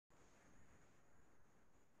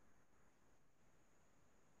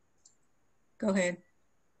Go ahead.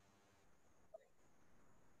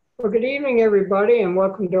 Well, good evening, everybody, and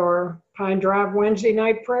welcome to our Pine Drive Wednesday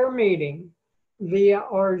night prayer meeting via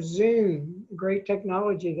our Zoom, great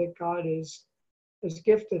technology that God has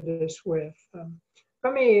gifted us with.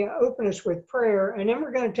 Let me open us with prayer, and then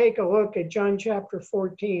we're going to take a look at John chapter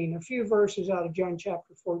 14, a few verses out of John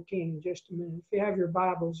chapter 14 in just a minute, if you have your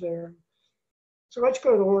Bibles there. So let's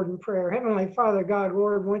go to the Lord in prayer. Heavenly Father, God,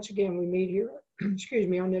 Lord, once again we meet here,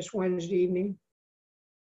 on this Wednesday evening.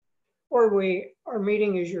 Lord, we are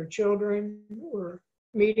meeting as your children, we're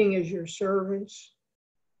meeting as your servants.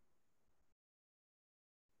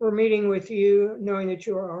 We're meeting with you, knowing that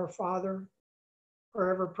you are our Father, our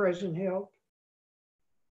ever-present help.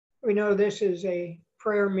 We know this is a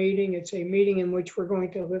prayer meeting. It's a meeting in which we're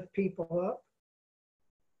going to lift people up.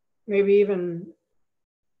 Maybe even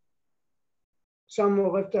some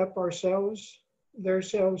will lift up their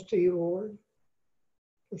selves to you, Lord.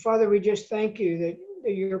 And Father, we just thank you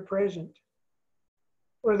that you're present.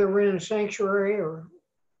 Whether we're in a sanctuary or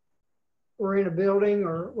we're in a building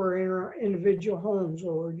or we're in our individual homes,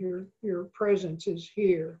 Lord, your presence is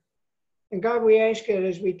here. And God, we ask it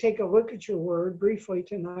as we take a look at your word briefly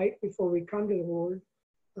tonight before we come to the Lord,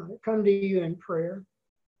 come to you in prayer,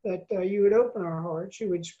 that you would open our hearts, you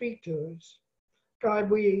would speak to us. God,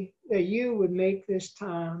 that you would make this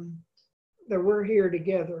time that we're here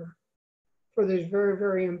together for this very,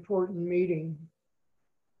 very important meeting.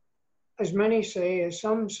 As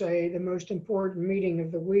some say, the most important meeting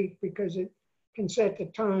of the week, because it can set the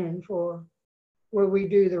tone for what we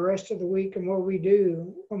do the rest of the week and what we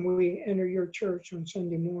do when we enter your church on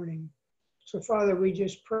Sunday morning. So Father, we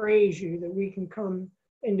just praise you that we can come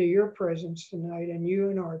into your presence tonight and you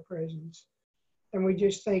in our presence. And we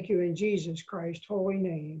just thank you in Jesus Christ's holy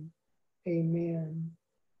name. Amen.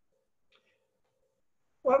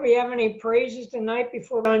 Well, we have any praises tonight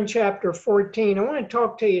before John chapter 14? I want to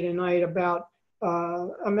talk to you tonight about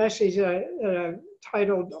a message that I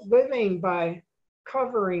titled Living by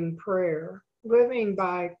Covering Prayer. Living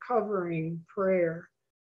by Covering Prayer.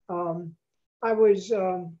 I was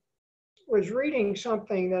reading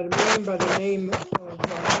something that a man by the name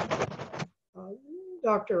of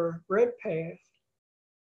Dr. Redpath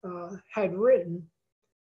had written,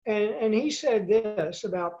 and he said this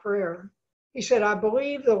about prayer. He said, I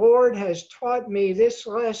believe the Lord has taught me this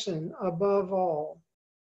lesson above all,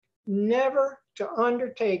 never to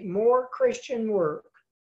undertake more Christian work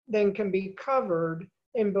than can be covered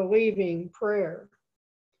in believing prayer.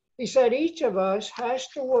 He said, each of us has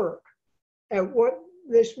to work at what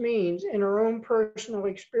this means in our own personal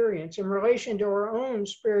experience in relation to our own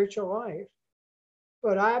spiritual life.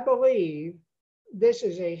 But I believe this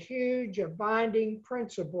is a huge abiding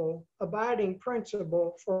principle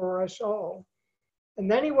for us all.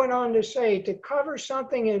 And then he went on to say, to cover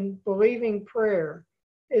something in believing prayer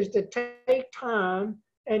is to take time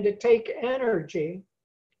and to take energy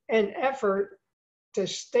and effort to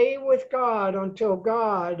stay with God until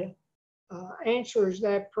God answers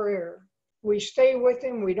that prayer. We stay with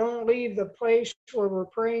him. We don't leave the place where we're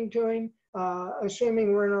praying to him,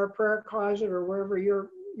 assuming we're in our prayer closet or wherever your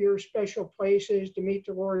special place is to meet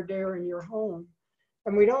the Lord there in your home.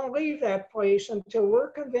 And we don't leave that place until we're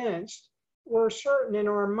convinced, we're certain in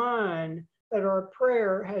our mind that our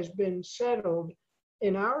prayer has been settled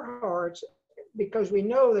in our hearts, because we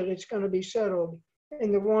know that it's going to be settled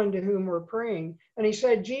in the one to whom we're praying. And he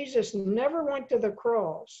said Jesus never went to the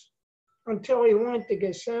cross until he went to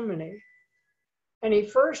Gethsemane. And he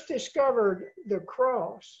first discovered the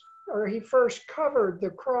cross, or he first covered the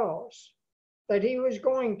cross that he was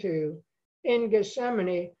going to in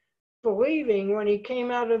Gethsemane, believing when he came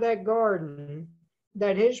out of that garden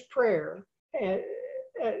that his prayer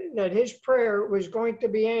was going to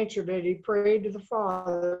be answered, that he prayed to the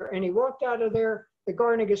Father, and he walked out of there, the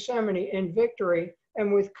Garden of Gethsemane, in victory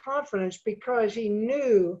and with confidence, because he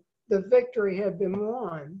knew the victory had been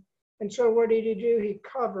won. And so what did he do? He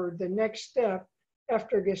covered the next step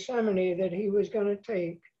after Gethsemane that he was going to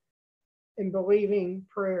take in believing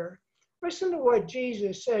prayer. Listen to what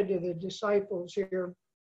Jesus said to the disciples here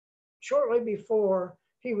shortly before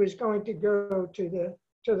he was going to go to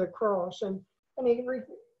the cross. And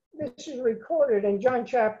this is recorded in John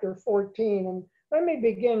chapter 14. And let me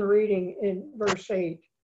begin reading in verse 8.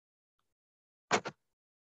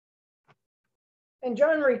 And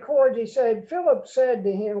John records, he said, Philip said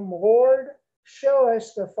to him, Lord, show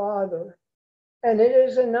us the Father, and it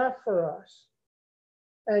is enough for us.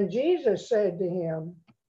 And Jesus said to him,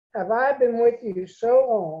 have I been with you so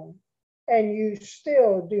long, and you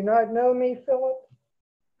still do not know me, Philip?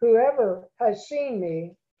 Whoever has seen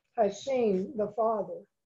me has seen the Father.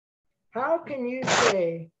 How can you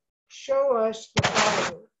say, show us the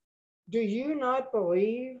Father. Do you not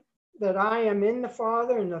believe that I am in the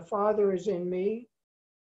Father and the Father is in me?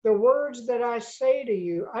 The words that I say to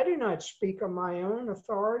you, I do not speak of my own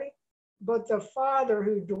authority, but the Father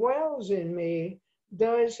who dwells in me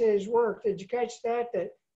does his work. Did you catch that?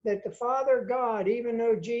 That the Father God, even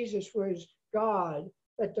though Jesus was God,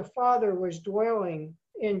 that the Father was dwelling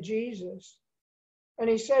in Jesus. And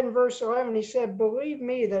he said in verse 11, he said, believe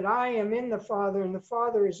me that I am in the Father and the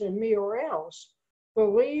Father is in me, or else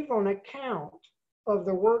believe on account of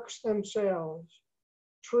the works themselves.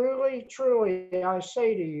 Truly, truly, I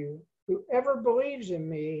say to you, whoever believes in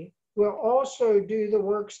me will also do the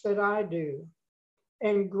works that I do,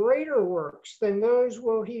 and greater works than those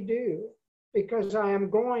will he do, because I am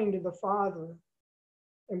going to the Father.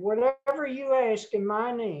 And whatever you ask in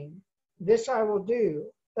my name, this I will do,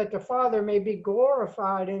 that the Father may be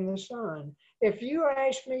glorified in the Son. If you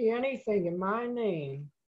ask me anything in my name,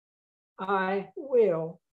 I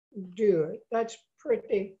will do it. That's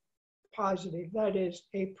pretty positive. That is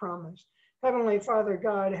a promise. Heavenly Father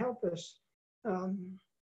God, help us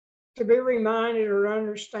to be reminded or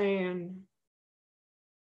understand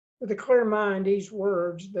with a clear mind these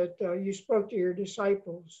words that you spoke to your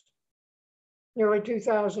disciples nearly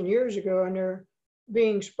 2,000 years ago, and they're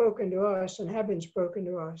being spoken to us and have been spoken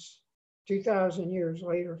to us 2,000 years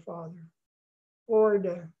later, Father. Lord,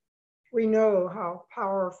 we know how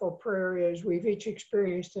powerful prayer is. We've each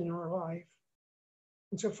experienced in our life.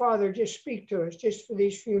 And so, Father, just speak to us just for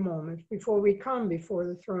these few moments before we come before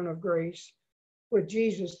the throne of grace with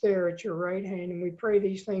Jesus there at your right hand. And we pray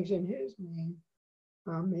these things in his name.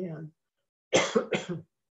 Amen. I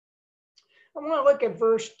want to look at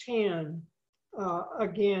verse 10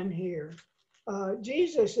 again here.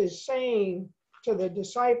 Jesus is saying to the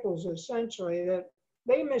disciples essentially that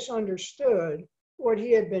they misunderstood what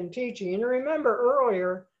he had been teaching. And remember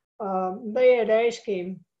earlier, they had asked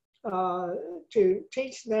him to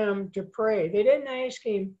teach them to pray. They didn't ask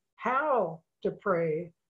him how to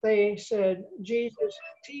pray. They said, Jesus,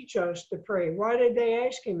 teach us to pray. Why did they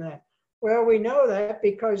ask him that? Well, we know that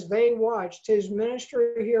because they watched his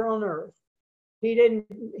ministry here on earth. He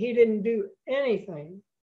didn't do anything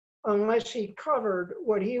unless he covered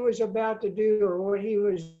what he was about to do or what he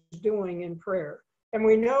was doing in prayer. And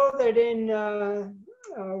we know that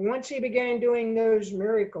once he began doing those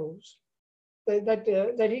miracles,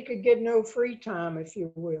 that he could get no free time, if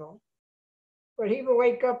you will. But he would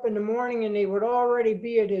wake up in the morning and he would already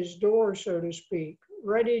be at his door, so to speak,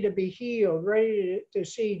 ready to be healed, ready to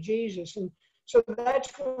see Jesus. And so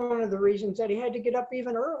that's one of the reasons that he had to get up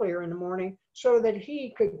even earlier in the morning so that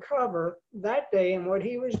he could cover that day and what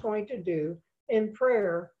he was going to do in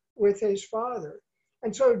prayer with his Father.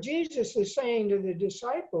 And so Jesus is saying to the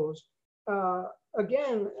disciples,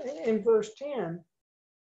 again, in verse 10,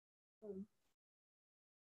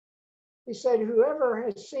 he said, whoever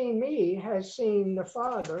has seen me has seen the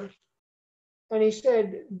Father. And he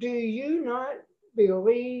said, do you not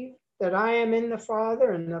believe that I am in the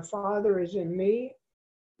Father and the Father is in me?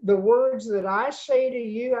 The words that I say to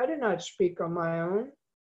you, I do not speak on my own,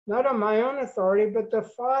 not on my own authority, but the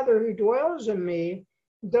Father who dwells in me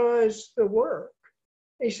does the work.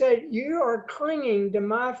 He said, you are clinging to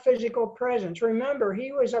my physical presence. Remember,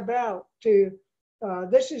 he was about to,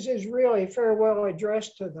 this is his really farewell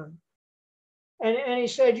address to them. And he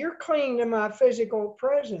said, you're clinging to my physical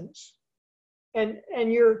presence.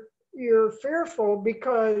 And you're fearful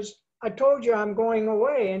because I told you I'm going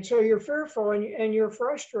away. And so you're fearful and you're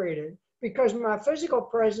frustrated because my physical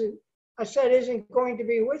presence, I said, isn't going to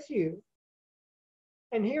be with you.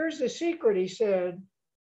 And here's the secret, he said,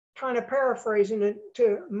 kind of paraphrasing it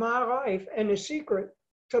to my life and the secret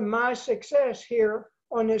to my success here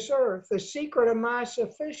on this earth, the secret of my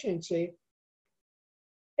sufficiency,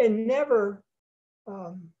 and never,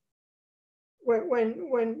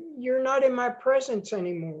 when you're not in my presence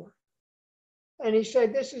anymore. And he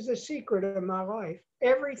said, this is the secret of my life.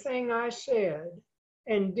 Everything I said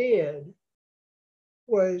and did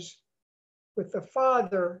was with the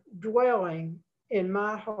Father dwelling in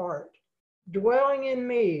my heart, dwelling in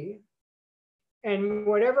me. And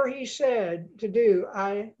whatever he said to do,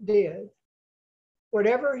 I did.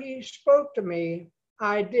 Whatever he spoke to me,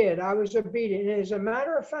 I did. I was obedient. And as a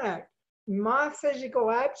matter of fact, my physical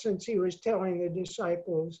absence, he was telling the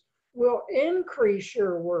disciples, will increase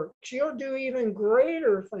your works. You'll do even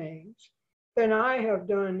greater things than I have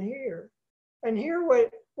done here. And here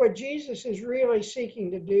what Jesus is really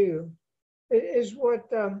seeking to do is what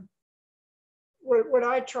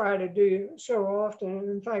I try to do so often.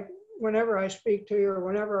 In fact, whenever I speak to you or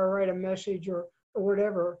whenever I write a message or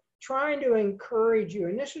whatever, trying to encourage you.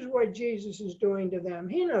 And this is what Jesus is doing to them.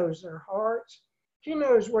 He knows their hearts. He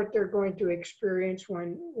knows what they're going to experience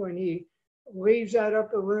when he leaves that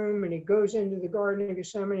upper room and he goes into the Garden of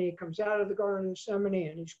Gethsemane. He comes out of the Garden of Gethsemane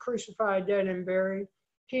and he's crucified, dead, and buried.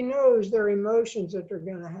 He knows their emotions that they're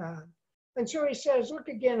going to have. And so he says, look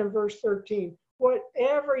again in verse 13,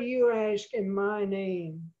 whatever you ask in my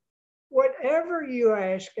name, whatever you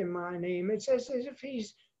ask in my name. It says as if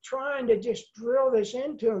he's trying to just drill this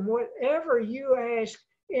into him. Whatever you ask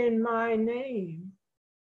in my name,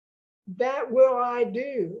 that will I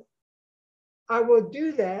do. I will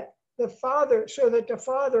do that, the Father, so that the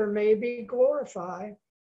Father may be glorified,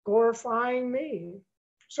 glorifying me.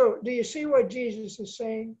 So do you see what Jesus is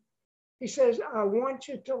saying? He says, I want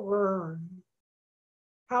you to learn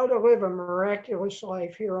how to live a miraculous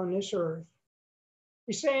life here on this earth.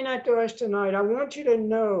 He's saying that to us tonight. I want you to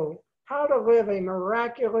know how to live a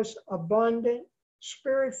miraculous, abundant,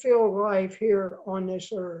 spirit-filled life here on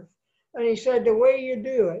this earth. And he said, the way you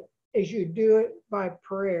do it is you do it by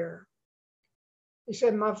prayer. He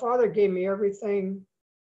said, my Father gave me everything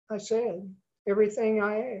I said, everything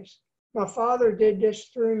I asked. My Father did this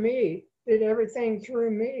through me, did everything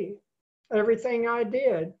through me. Everything I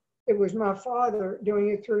did, it was my Father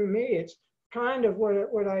doing it through me. It's kind of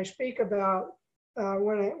what I speak about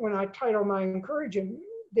when I title my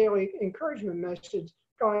daily encouragement message,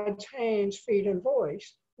 God's hands, feet, and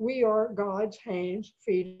voice. We are God's hands,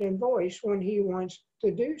 feet, and voice when he wants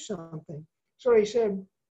to do something. So he said,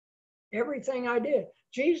 everything I did.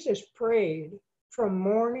 Jesus prayed from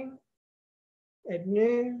morning, at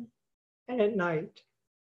noon, and at night.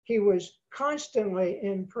 He was constantly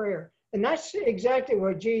in prayer. And that's exactly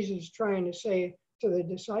what Jesus is trying to say to the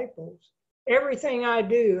disciples. Everything I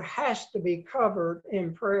do has to be covered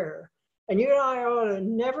in prayer. And you and I ought to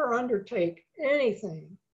never undertake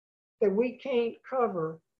anything that we can't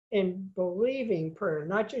cover in believing prayer,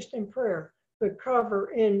 not just in prayer, but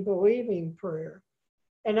cover in believing prayer.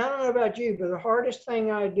 And I don't know about you, but the hardest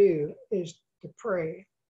thing I do is to pray.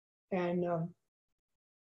 And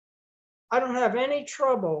I don't have any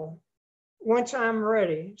trouble once I'm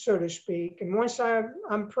ready, so to speak, and once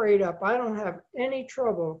I'm prayed up, I don't have any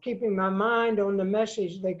trouble keeping my mind on the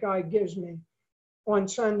message that God gives me on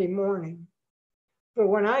Sunday morning. But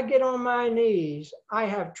when I get on my knees, I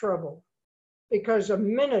have trouble, because a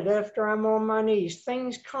minute after I'm on my knees,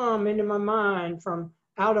 things come into my mind from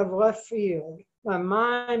out of left field. My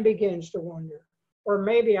mind begins to wander, or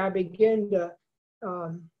maybe I begin to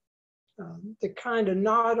kind of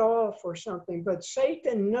nod off or something. But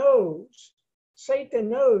Satan knows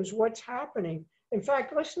what's happening. In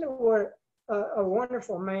fact, listen to what a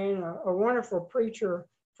wonderful man, a wonderful preacher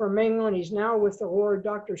from England, he's now with the Lord,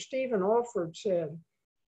 Dr. Stephen Alford said.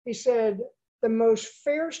 He said, the most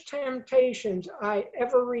fierce temptations I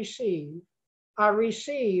ever receive, I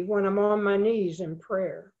receive when I'm on my knees in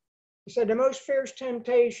prayer. He said, the most fierce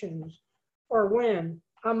temptations are when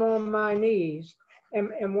I'm on my knees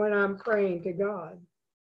and when I'm praying to God.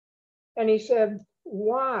 And he said,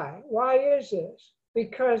 why? Why is this?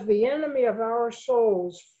 Because the enemy of our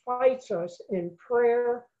souls fights us in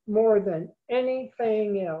prayer more than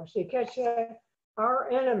anything else. You catch that? Our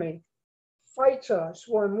enemy fights us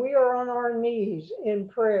when we are on our knees in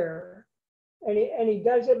prayer. And he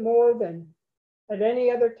does it more than at any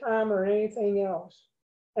other time or anything else.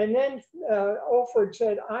 And then Alford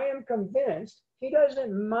said, I am convinced he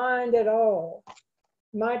doesn't mind at all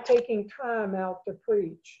my taking time out to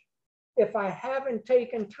preach if I haven't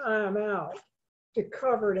taken time out to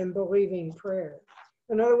cover it in believing prayer.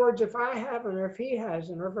 In other words, if I haven't, or if he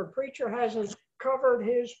hasn't, or if a preacher hasn't covered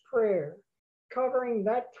his prayer, covering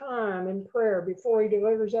that time in prayer before he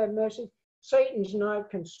delivers that message, Satan's not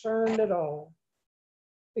concerned at all,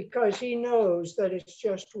 because he knows that it's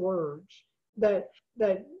just words, that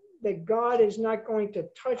God is not going to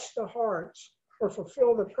touch the hearts or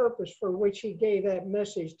fulfill the purpose for which he gave that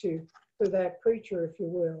message to that preacher, if you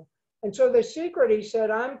will. And so the secret, he said,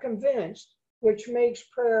 I'm convinced, which makes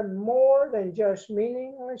prayer more than just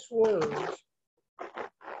meaningless words,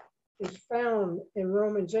 is found in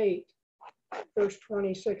Romans 8, verse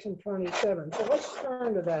 26 and 27. So let's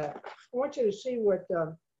turn to that. I want you to see what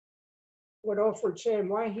Alford said and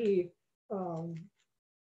why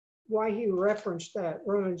he referenced that,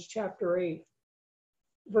 Romans chapter 8,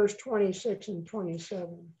 verse 26 and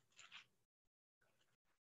 27.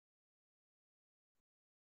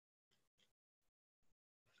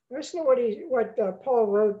 Listen to what Paul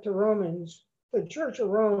wrote to Romans, the church of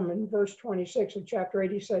Rome, in verse 26 of chapter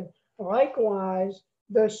 8. He said, likewise,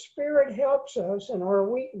 the Spirit helps us in our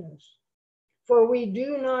weakness, for we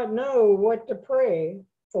do not know what to pray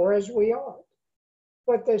for as we ought.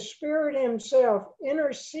 but the Spirit himself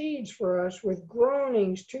intercedes for us with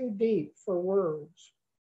groanings too deep for words.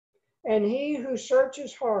 And he who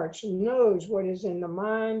searches hearts knows what is in the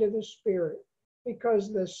mind of the Spirit,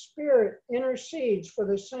 because the Spirit intercedes for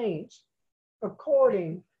the saints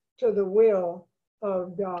according to the will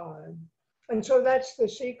of God. And so that's the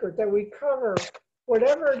secret, that we cover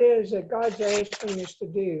whatever it is that God's asking us to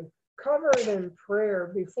do, cover it in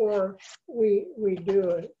prayer before we do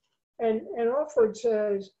it. And Alford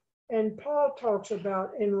says, and Paul talks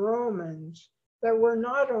about in Romans, that we're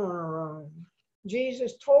not on our own.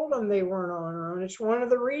 Jesus told them they weren't on their own. It's one of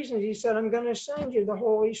the reasons he said, I'm going to send you the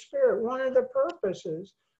Holy Spirit. One of the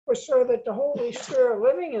purposes was so that the Holy Spirit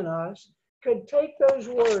living in us could take those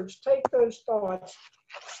words, take those thoughts,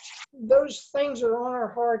 those things are on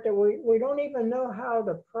our heart that we don't even know how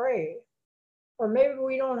to pray. Or maybe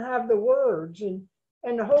we don't have the words. And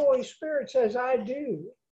the Holy Spirit says, I do.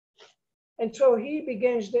 And so he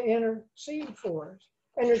begins to intercede for us.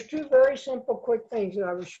 And there's two very simple, quick things that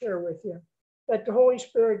I will share with you that the Holy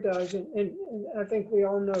Spirit does, and I think we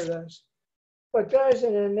all know this, but does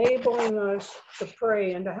in enabling us to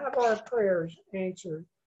pray and to have our prayers answered.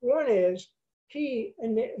 One is he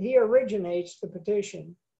originates the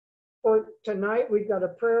petition. For tonight, we've got a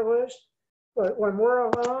prayer list, but when we're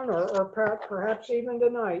alone, or perhaps even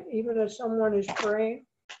tonight, even if someone is praying,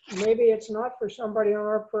 maybe it's not for somebody on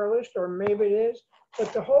our prayer list, or maybe it is,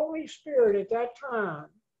 but the Holy Spirit at that time,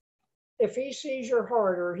 if he sees your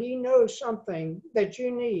heart, or he knows something that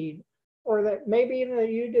you need, or that maybe even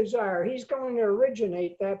that you desire, he's going to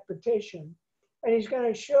originate that petition. And he's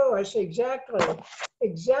going to show us exactly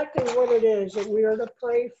what it is that we are to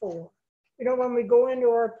pray for. You know, when we go into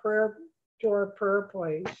our prayer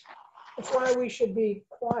place, that's why we should be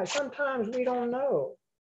quiet. Sometimes we don't know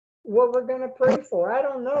what we're going to pray for. I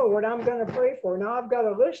don't know what I'm going to pray for. Now I've got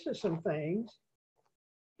a list of some things,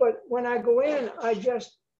 but when I go in, I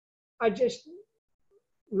just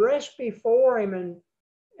rest before him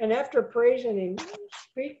and after praising him,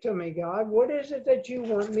 speak to me, God. What is it that you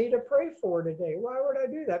want me to pray for today? Why would I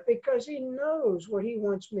do that? Because he knows what he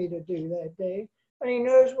wants me to do that day, and he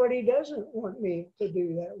knows what he doesn't want me to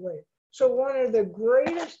do that way. So one of the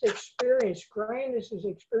grandest experience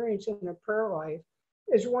in a prayer life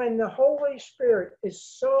is when the Holy Spirit is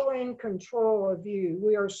so in control of you.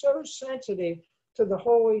 We are so sensitive to the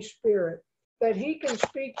Holy Spirit that he can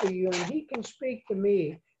speak to you and he can speak to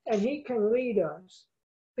me and he can lead us,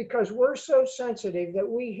 because we're so sensitive that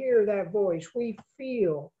we hear that voice. We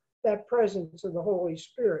feel that presence of the Holy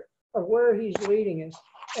Spirit, of where he's leading us.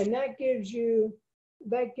 And that gives you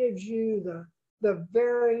the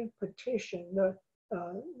very petition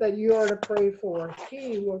that you are to pray for.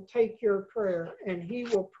 He will take your prayer and he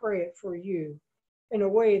will pray it for you in a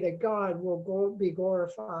way that God will be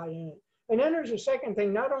glorified in it. And then there's a second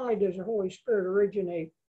thing. Not only does the Holy Spirit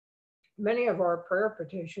originate many of our prayer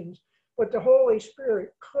petitions, but the Holy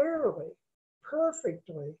Spirit clearly,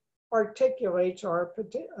 perfectly articulates our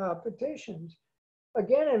petitions.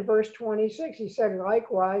 Again, in verse 26, he said,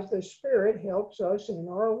 likewise, the Spirit helps us in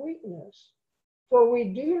our weakness, for we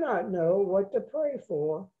do not know what to pray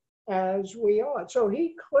for as we ought. So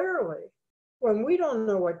he clearly, when we don't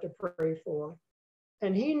know what to pray for,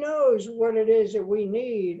 and he knows what it is that we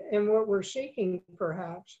need and what we're seeking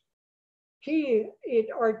perhaps, it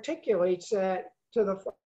articulates that to the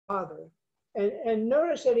Father. And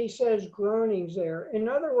notice that he says groanings there. In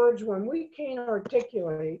other words, when we can't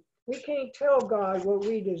articulate, we can't tell God what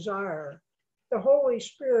we desire, the Holy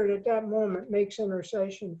Spirit at that moment makes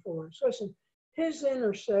intercession for us. Listen, his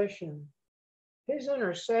intercession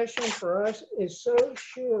for us is so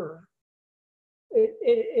sure.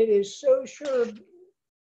 It is so sure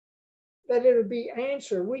that it would be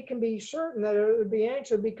answered. We can be certain that it would be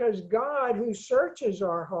answered, because God, who searches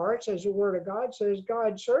our hearts, as the Word of God says,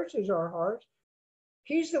 God searches our hearts.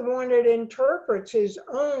 He's the one that interprets his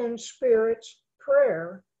own Spirit's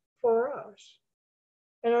prayer for us.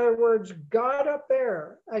 In other words, God up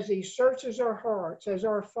there, as he searches our hearts, as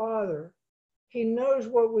our Father, he knows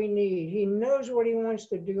what we need. He knows what he wants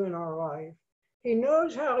to do in our life. He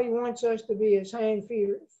knows how he wants us to be his hand,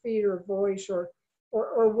 feet, or voice, or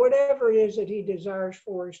whatever it is that he desires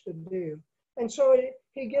for us to do. And so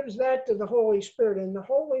he gives that to the Holy Spirit, and the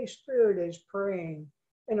Holy Spirit is praying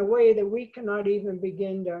in a way that we cannot even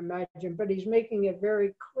begin to imagine, but he's making it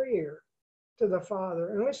very clear to the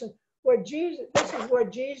Father. And listen, this is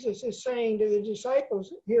what Jesus is saying to the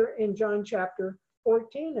disciples here in John chapter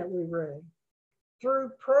 14 that we read.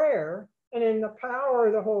 Through prayer and in the power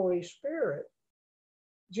of the Holy Spirit,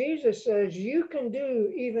 Jesus says, you can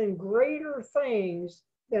do even greater things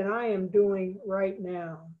than I am doing right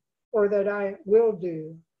now. or that I will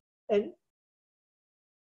do. And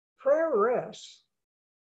prayer rests.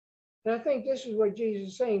 And I think this is what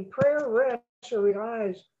Jesus is saying. Prayer rests or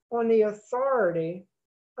relies on the authority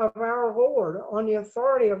of our Lord, on the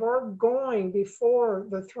authority of our going before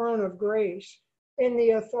the throne of grace, in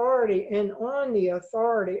the authority and on the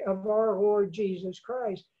authority of our Lord Jesus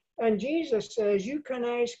Christ. And Jesus says, you can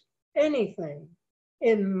ask anything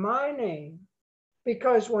in my name,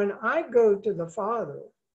 because when I go to the Father,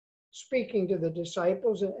 speaking to the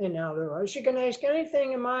disciples and now to us, you can ask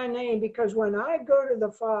anything in my name, because when I go to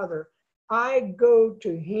the Father, I go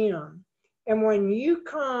to him. And when you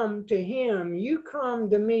come to him, you come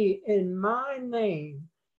to me in my name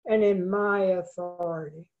and in my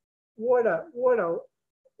authority.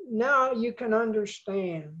 Now you can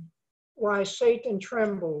understand why Satan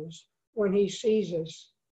trembles when he sees us,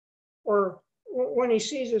 or when he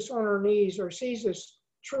sees us on our knees, or sees us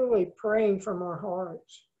truly praying from our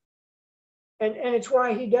hearts. And it's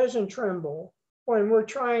why he doesn't tremble when we're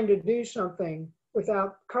trying to do something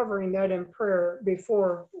without covering that in prayer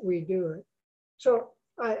before we do it. So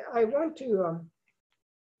I want to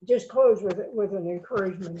just close with an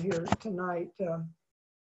encouragement here tonight.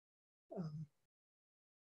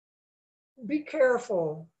 Be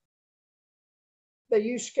careful that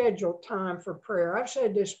you schedule time for prayer. I've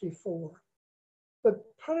said this before, but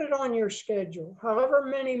put it on your schedule, however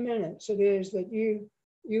many minutes it is that you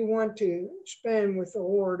want to spend with the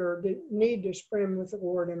Lord, or need to spend with the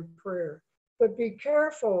Lord in prayer. But be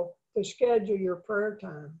careful to schedule your prayer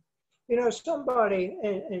time. You know, somebody,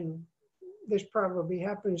 and this probably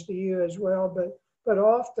happens to you as well, but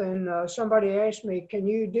often somebody asks me, can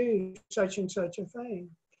you do such and such a thing?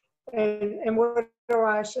 And what do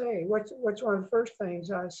I say? What's one of the first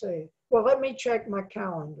things I say? Well, let me check my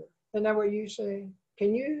calendar. Isn't that what you say?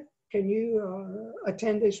 Can you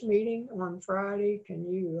attend this meeting on Friday? Can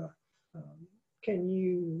you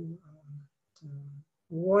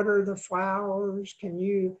water the flowers? Can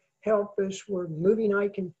you help us with movie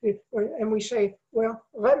night? And we say, well,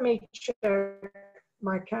 let me check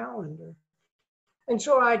my calendar. And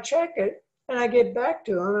so I check it, and I get back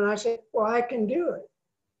to them, and I say, well, I can do it.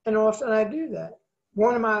 And often I do that.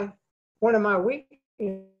 One of my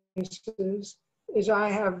weaknesses is I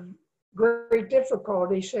have great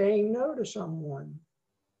difficulty saying no to someone.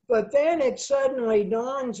 But then it suddenly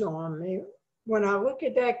dawns on me when I look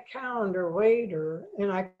at that calendar later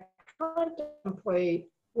and I contemplate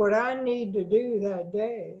what I need to do that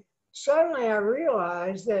day. Suddenly I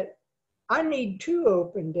realize that I need 2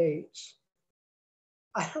 open dates.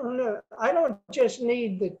 I don't know. I don't just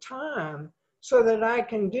need the time so that I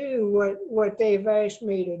can do what they've asked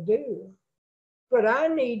me to do, but I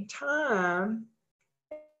need time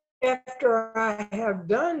after I have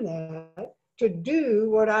done that to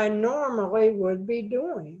do what I normally would be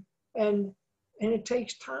doing. And it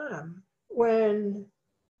takes time. When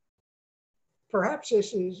perhaps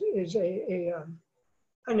this is an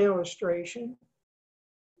illustration,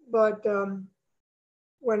 but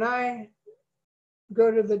when I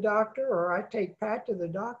go to the doctor, or I take Pat to the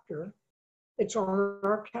doctor, it's on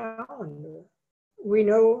our calendar. We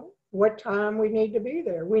know what time we need to be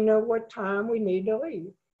there. We know what time we need to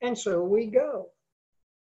leave. And so we go.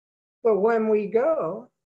 But when we go,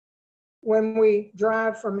 when we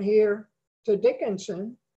drive from here to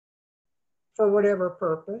Dickinson for whatever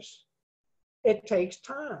purpose, it takes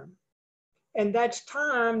time. And that's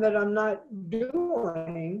time that I'm not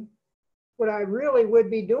doing what I really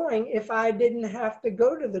would be doing if I didn't have to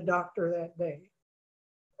go to the doctor that day.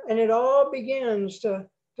 And it all begins to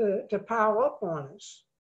pile up on us.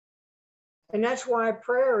 And that's why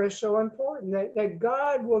prayer is so important, that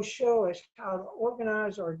God will show us how to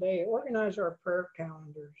organize our day, organize our prayer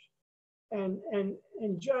calendars, and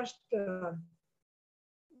just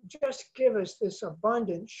give us this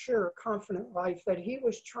abundant, sure, confident life that he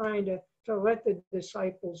was trying to let the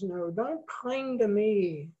disciples know. Don't cling to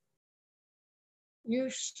me.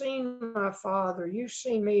 You've seen my Father, you've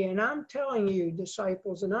seen me, and I'm telling you,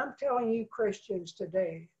 disciples, and I'm telling you, Christians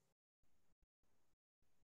today,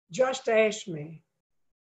 just ask me.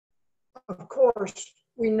 Of course,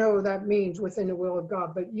 we know that means within the will of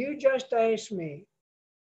God, but you just ask me,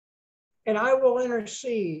 and I will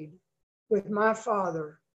intercede with my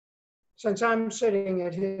Father, since I'm sitting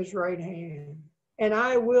at his right hand. And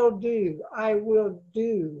I will do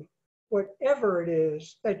whatever it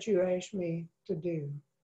is that you ask me to do.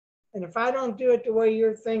 And if I don't do it the way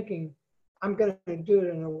you're thinking, I'm going to do it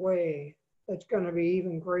in a way that's going to be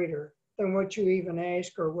even greater than what you even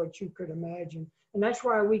ask or what you could imagine. And that's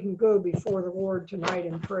why we can go before the Lord tonight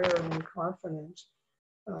in prayer and in confidence.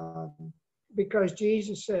 Because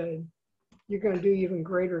Jesus said, you're going to do even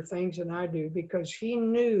greater things than I do, because he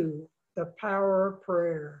knew the power of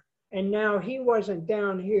prayer. And now he wasn't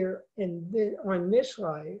down here on this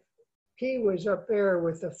life. He was up there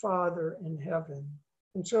with the Father in heaven.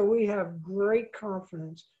 And so we have great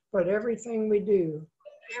confidence, but everything we do,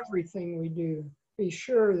 be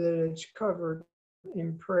sure that it's covered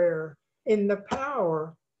in prayer, in the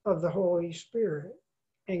power of the Holy Spirit.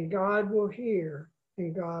 And God will hear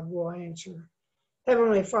and God will answer.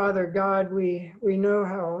 Heavenly Father, God, we know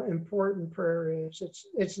how important prayer is.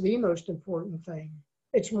 It's the most important thing.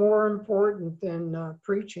 It's more important than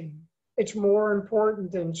preaching. It's more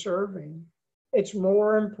important than serving. It's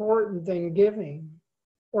more important than giving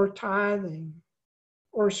or tithing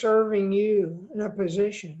or serving you in a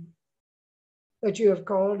position that you have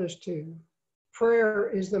called us to. Prayer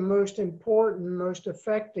is the most important, most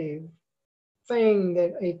effective thing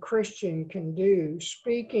that a Christian can do,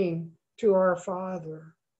 speaking to our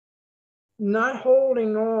Father, not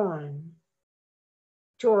holding on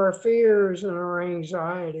to our fears and our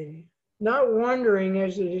anxiety, not wondering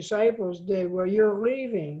as the disciples did, well, you're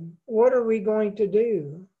leaving. What are we going to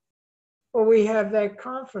do? Well, we have that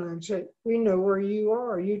confidence that we know where you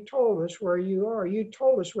are. You told us where you are. You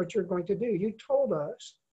told us what you're going to do. You told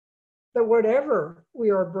us that whatever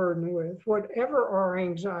we are burdened with, whatever our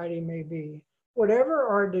anxiety may be, whatever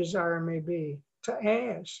our desire may be, to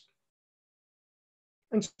ask.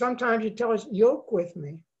 And sometimes you tell us, yoke with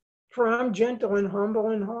me, for I'm gentle and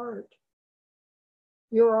humble in heart.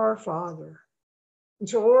 You're our Father. And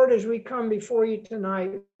so, Lord, as we come before you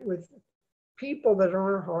tonight with people that are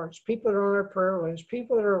on our hearts, people that are on our prayer list,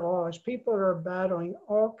 people that are lost, people that are battling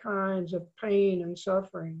all kinds of pain and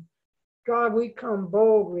suffering, God, we come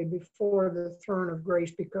boldly before the throne of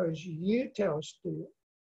grace because you tell us to.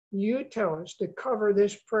 You tell us to cover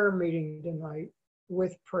this prayer meeting tonight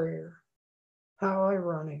with prayer. How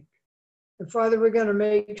ironic. And Father, we're going to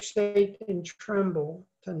make Satan tremble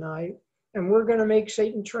tonight. And we're going to make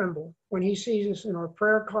Satan tremble when he sees us in our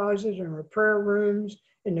prayer closets, in our prayer rooms,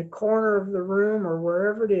 in the corner of the room, or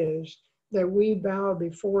wherever it is, that we bow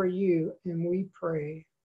before you and we pray.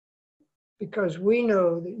 Because we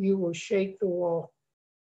know that you will shake the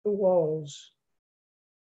walls.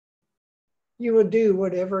 You will do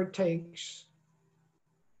whatever it takes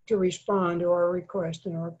to respond to our request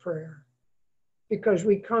and our prayer. Because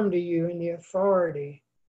we come to you in the authority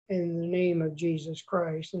in the name of Jesus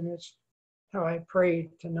Christ. And it's how I pray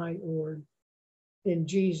tonight, Lord. In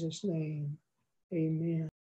Jesus' name, amen.